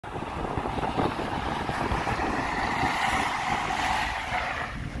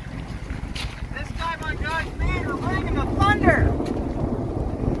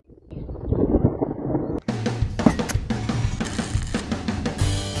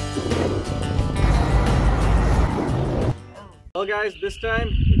Well guys, this time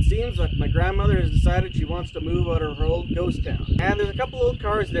it seems like my grandmother has decided she wants to move out of her old ghost town. And there's a couple old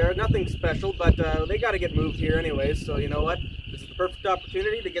cars there, nothing special, but they got to get moved here anyways, so you know what? This is the perfect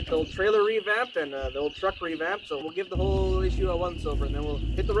opportunity to get the old trailer revamped and the old truck revamped, so we'll give the whole issue a once over and then we'll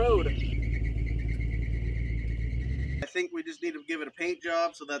hit the road. I think we just need to give it a paint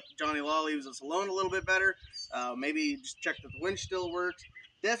job so that Johnny Law leaves us alone a little bit better. Maybe just check that the winch still works.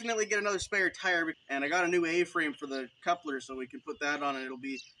 Definitely get another spare tire, and I got a new A-frame for the coupler so we can put that on and it'll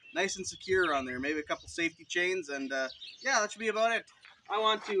be nice and secure on there. Maybe a couple safety chains, and yeah, that should be about it. I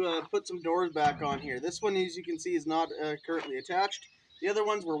want to put some doors back on here. This one, as you can see, is not currently attached. The other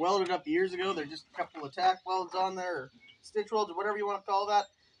ones were welded up years ago. They're just a couple of tack welds on there, or stitch welds, or whatever you want to call that.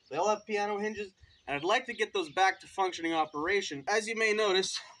 They all have piano hinges, and I'd like to get those back to functioning operation. As you may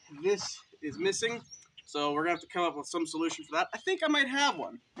notice, this is missing. So we're going to have to come up with some solution for that. I think I might have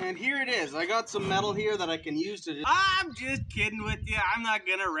one. And here it is. I got some metal here that I can use to... I'm just kidding with you. I'm not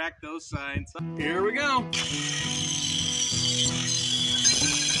going to wreck those signs. Here we go.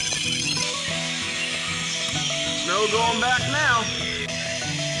 No going back now.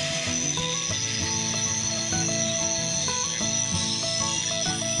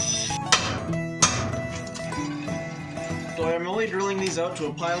 So I'm only drilling these out to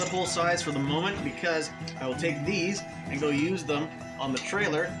a pilot hole size for the moment because I will take these and go use them on the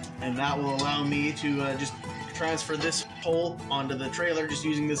trailer, and that will allow me to just transfer this hole onto the trailer just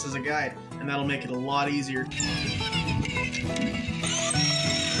using this as a guide, and that'll make it a lot easier.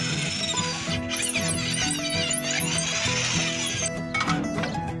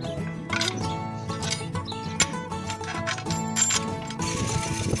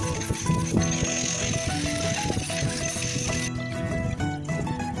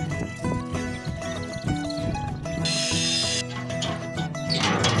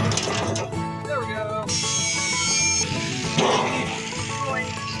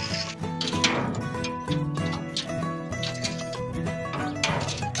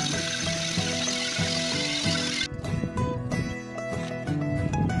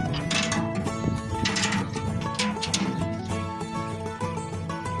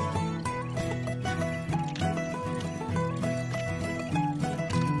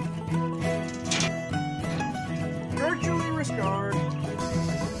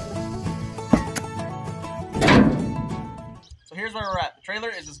 So here's where we're at. The trailer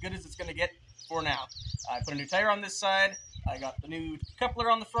is as good as it's going to get for now. I put a new tire on this side. I got the new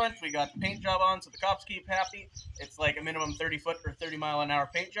coupler on the front. We got the paint job on so the cops keep happy. It's like a minimum 30-foot or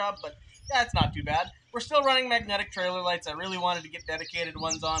 30-mile-an-hour paint job, but yeah, it's not too bad. We're still running magnetic trailer lights. I really wanted to get dedicated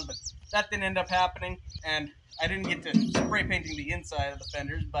ones on, but that didn't end up happening, and I didn't get to spray painting the inside of the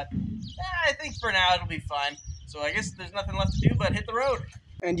fenders, but I think for now it'll be fine. So I guess there's nothing left to do but hit the road.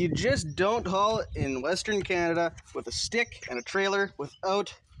 And you just don't haul in Western Canada with a stick and a trailer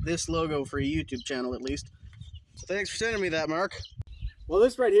without this logo for a YouTube channel, at least. So thanks for sending me that, Mark. Well,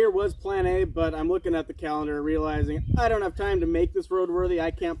 this right here was plan A, but I'm looking at the calendar realizing I don't have time to make this roadworthy. I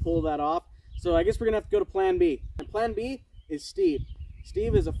can't pull that off. So I guess we're going to have to go to plan B. And plan B is Steve.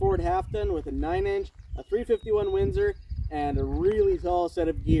 Steve is a Ford half-ton with a 9-inch, a 351 Windsor, and a really tall set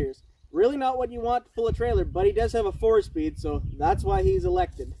of gears. Really not what you want to pull a trailer, but he does have a 4-speed, so that's why he's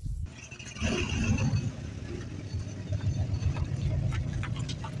elected.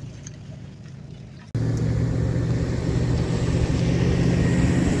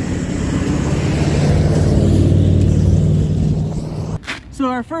 So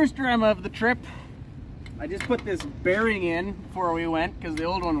our first drama of the trip, I just put this bearing in before we went because the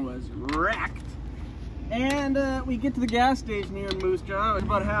old one was wrecked. And we get to the gas station here in Moose Jaw. It's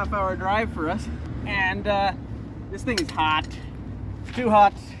about a half-hour drive for us. And this thing is hot. It's too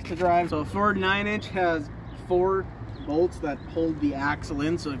hot to drive. So a Ford 9-inch has 4 bolts that hold the axle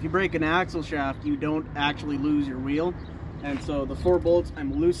in. So if you break an axle shaft, you don't actually lose your wheel. And so the 4 bolts,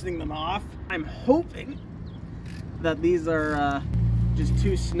 I'm loosening them off. I'm hoping that these are just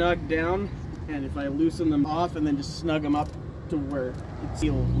too snug down. And if I loosen them off and then just snug them up to where it's a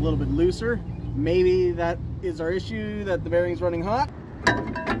little bit looser, maybe that is our issue, that the bearing's running hot,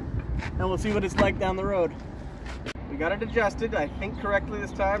 and we'll see what it's like down the road. We got it adjusted, I think correctly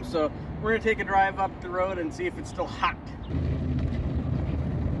this time, so we're gonna take a drive up the road and see if it's still hot.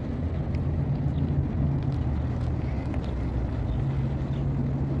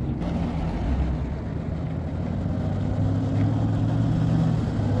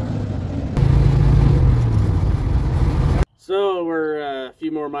 So we're a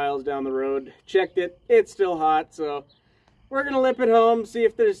few more miles down the road. Checked it. It's still hot, so we're going to limp it home, see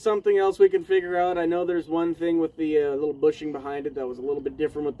if there's something else we can figure out. I know there's one thing with the little bushing behind it that was a little bit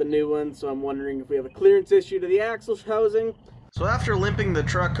different with the new one, so I'm wondering if we have a clearance issue to the axle housing So after limping the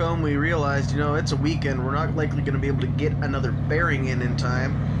truck home, we realized, it's a weekend. We're not likely going to be able to get another bearing in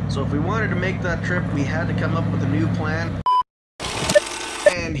time. So if we wanted to make that trip, we had to come up with a new plan.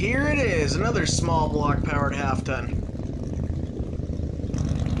 And here it is, another small block powered half-ton.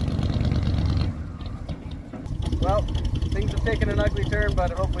 Well, things have taken an ugly turn,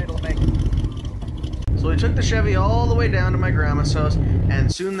 but hopefully it'll make it. So we took the Chevy all the way down to my grandma's house,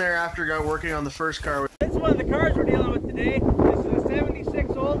 and soon thereafter got working on the first car. This is one of the cars we're dealing with today. This is a 76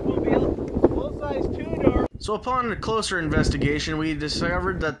 Oldsmobile, full-size 2-door. So upon a closer investigation, we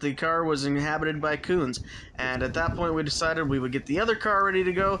discovered that the car was inhabited by coons, and at that point we decided we would get the other car ready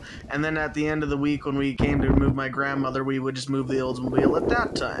to go, and then at the end of the week when we came to move my grandmother, we would just move the Oldsmobile at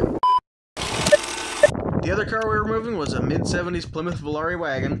that time. The other car we were moving was a mid-70s Plymouth Volare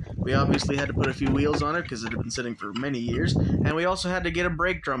wagon. We obviously had to put a few wheels on it because it had been sitting for many years, and we also had to get a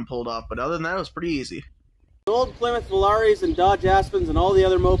brake drum pulled off, but other than that it was pretty easy. The old Plymouth Volares and Dodge Aspens and all the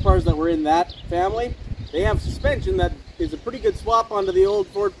other Mopars that were in that family, they have suspension that is a pretty good swap onto the old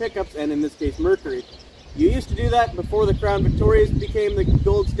Ford pickups, and in this case Mercury. You used to do that before the Crown Victorias became the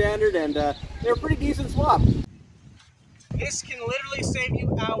gold standard, and they were pretty decent swaps. This can literally save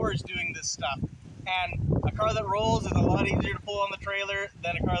you hours doing this stuff. And a car that rolls is a lot easier to pull on the trailer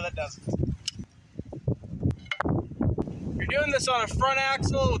than a car that doesn't. If you're doing this on a front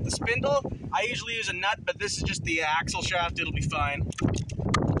axle with the spindle, I usually use a nut, but this is just the axle shaft, it'll be fine.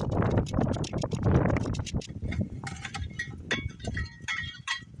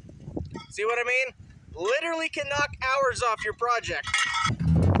 See what I mean? Literally can knock hours off your project.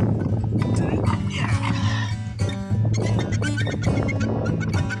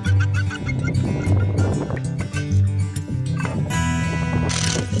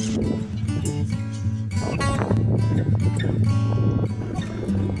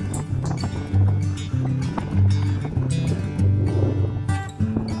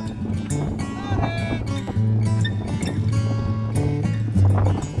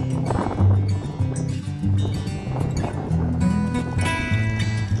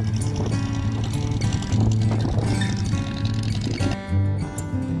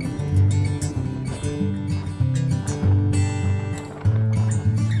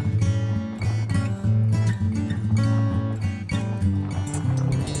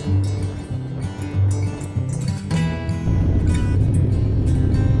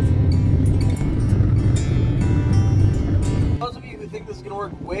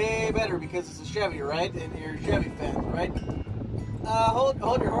 Way better because it's a Chevy, right? And you're Chevy fans, right?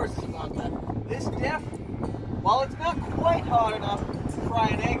 Hold your horses about that. This diff, while it's not quite hot enough to fry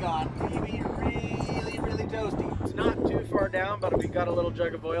an egg on, can be really, really toasty. It's not too far down, but we got a little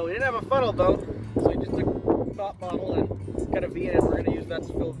jug of oil. We didn't have a funnel though, so we just took a top bottle and cut a V in it. We're going to use that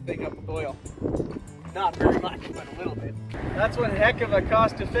to fill the thing up with oil. Not very much, but a little bit. That's one heck of a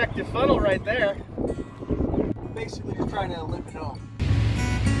cost-effective funnel right there. Basically just trying to limp it home.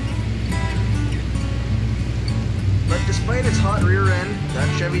 But despite its hot rear end,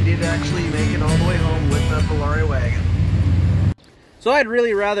 that Chevy did actually make it all the way home with that Volare wagon. So I'd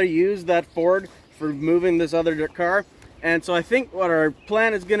really rather use that Ford for moving this other car. And so I think what our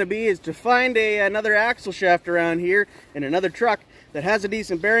plan is going to be is to find another axle shaft around here in another truck that has a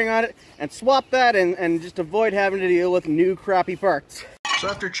decent bearing on it and swap that and just avoid having to deal with new crappy parts. So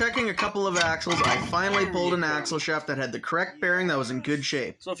after checking a couple of axles, I finally pulled an axle shaft that had the correct bearing that was in good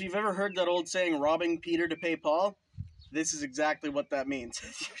shape. So if you've ever heard that old saying, robbing Peter to pay Paul, this is exactly what that means.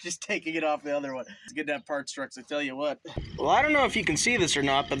 You're just taking it off the other one. It's good to have parts trucks, I tell you what. Well, I don't know if you can see this or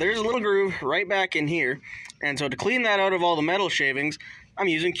not, but there's a little groove right back in here. And so to clean that out of all the metal shavings, I'm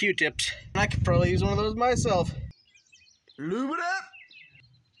using Q-tips. I could probably use one of those myself. Lube it up!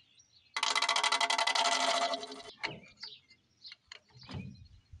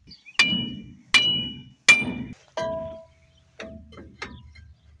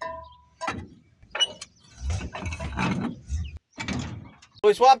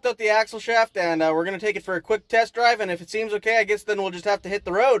 We swapped out the axle shaft and we're going to take it for a quick test drive, and if it seems okay, I guess then we'll just have to hit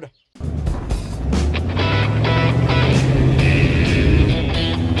the road.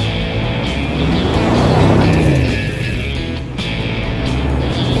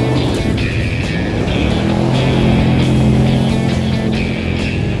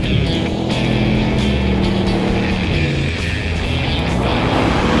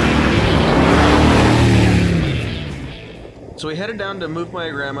 So we headed down to move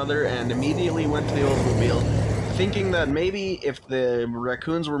my grandmother and immediately went to the Oldsmobile, thinking that maybe if the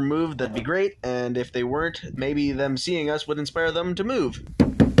raccoons were moved, that'd be great, and if they weren't, maybe them seeing us would inspire them to move.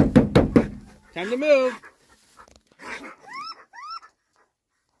 Time to move.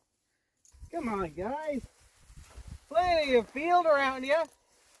 Come on, guys. Plenty of field around you.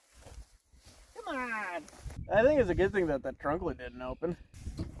 Come on. I think it's a good thing that that trunk lid didn't open.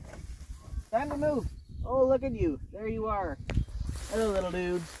 Time to move. Oh, look at you. There you are. Hello, little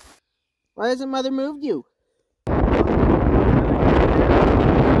dude. Why hasn't Mother moved you?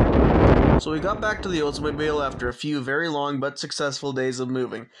 So we got back to the Oldsmobile after a few very long but successful days of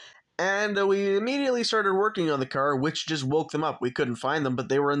moving. And we immediately started working on the car, which just woke them up. We couldn't find them, but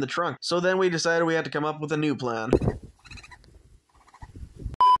they were in the trunk. So then we decided we had to come up with a new plan.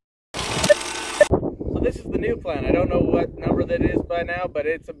 So this is the new plan. I don't know what number that is by now, but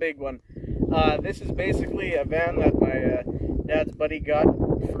it's a big one. This is basically a van that my dad's buddy got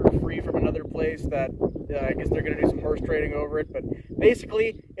for free from another place that I guess they're going to do some horse trading over it. But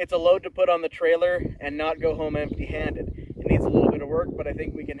basically, it's a load to put on the trailer and not go home empty-handed. It needs a little bit of work, but I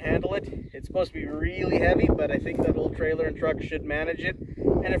think we can handle it. It's supposed to be really heavy, but I think that old trailer and truck should manage it.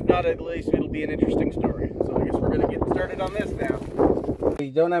 And if not, at least it'll be an interesting story. So I guess we're going to get started on this now. We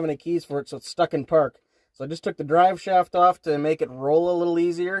don't have any keys for it, so it's stuck in park. So I just took the drive shaft off to make it roll a little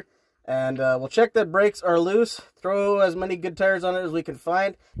easier. And we'll check that brakes are loose, throw as many good tires on it as we can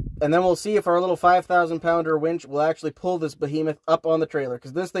find, and then we'll see if our little 5,000-pounder winch will actually pull this behemoth up on the trailer,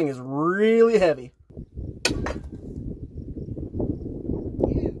 because this thing is really heavy.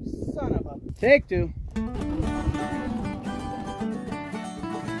 You son of a... Take two.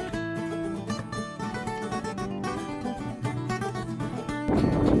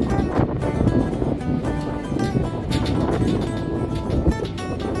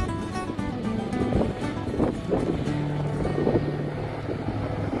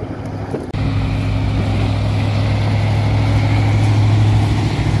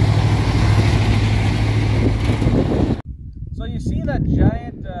 That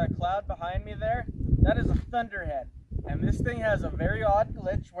giant cloud behind me there, that is a thunderhead, and this thing has a very odd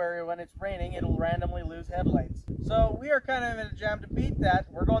glitch where when it's raining it'll randomly lose headlights. So we are kind of in a jam to beat that.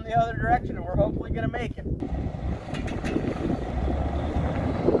 We're going the other direction and we're hopefully going to make it.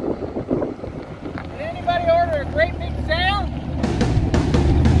 Did anybody order a great big sound?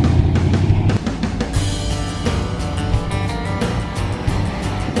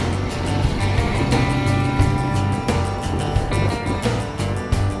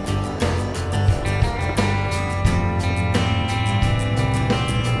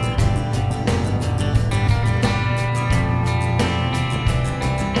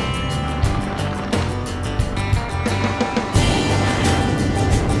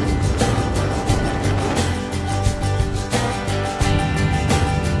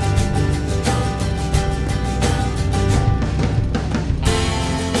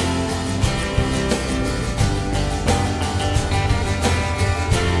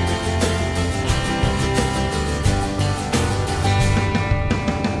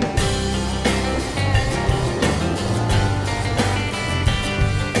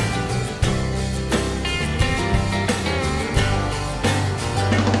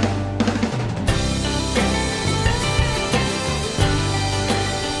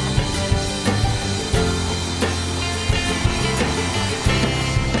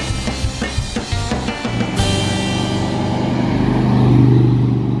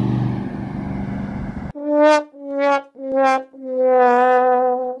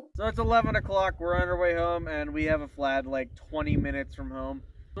 So it's 11 o'clock, we're on our way home, and we have a flat like 20 minutes from home.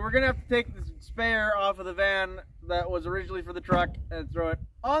 So we're gonna have to take the spare off of the van that was originally for the truck and throw it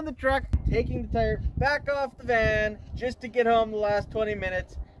on the truck, taking the tire back off the van just to get home the last 20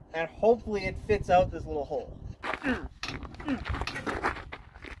 minutes, and hopefully it fits out this little hole.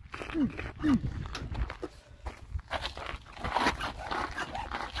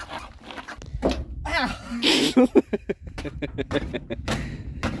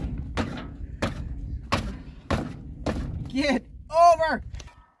 Get over!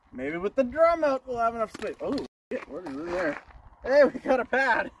 Maybe with the drum out we'll have enough space. Oh, shit, we're really there. Hey, we got a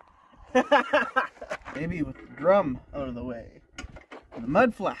pad! Maybe with the drum out of the way. And the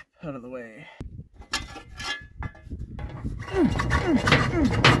mud flap out of the way.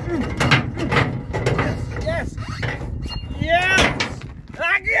 Yes! Yes! Yes!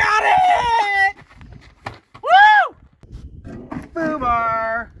 I got it! Woo! Boo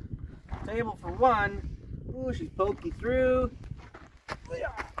bar! Table for one. Ooh, she's pokey through.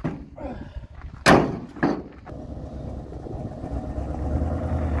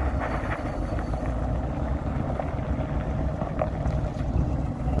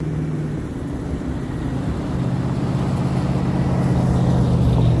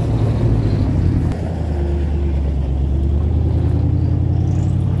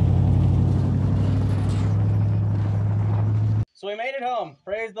 So we made it home.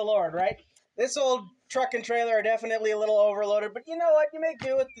 Praise the Lord, right? This old truck and trailer are definitely a little overloaded, but you know what? You make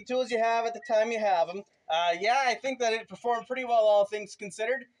do with the tools you have at the time you have them. Yeah, I think that it performed pretty well, all things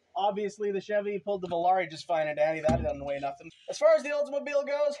considered. Obviously, the Chevy pulled the Volare just fine and dandy. That doesn't weigh nothing. As far as the Oldsmobile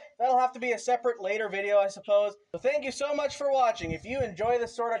goes, that'll have to be a separate later video, I suppose. So thank you so much for watching. If you enjoy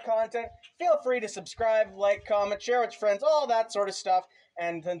this sort of content, feel free to subscribe, like, comment, share with your friends, all that sort of stuff.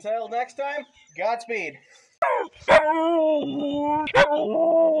 And until next time, Godspeed.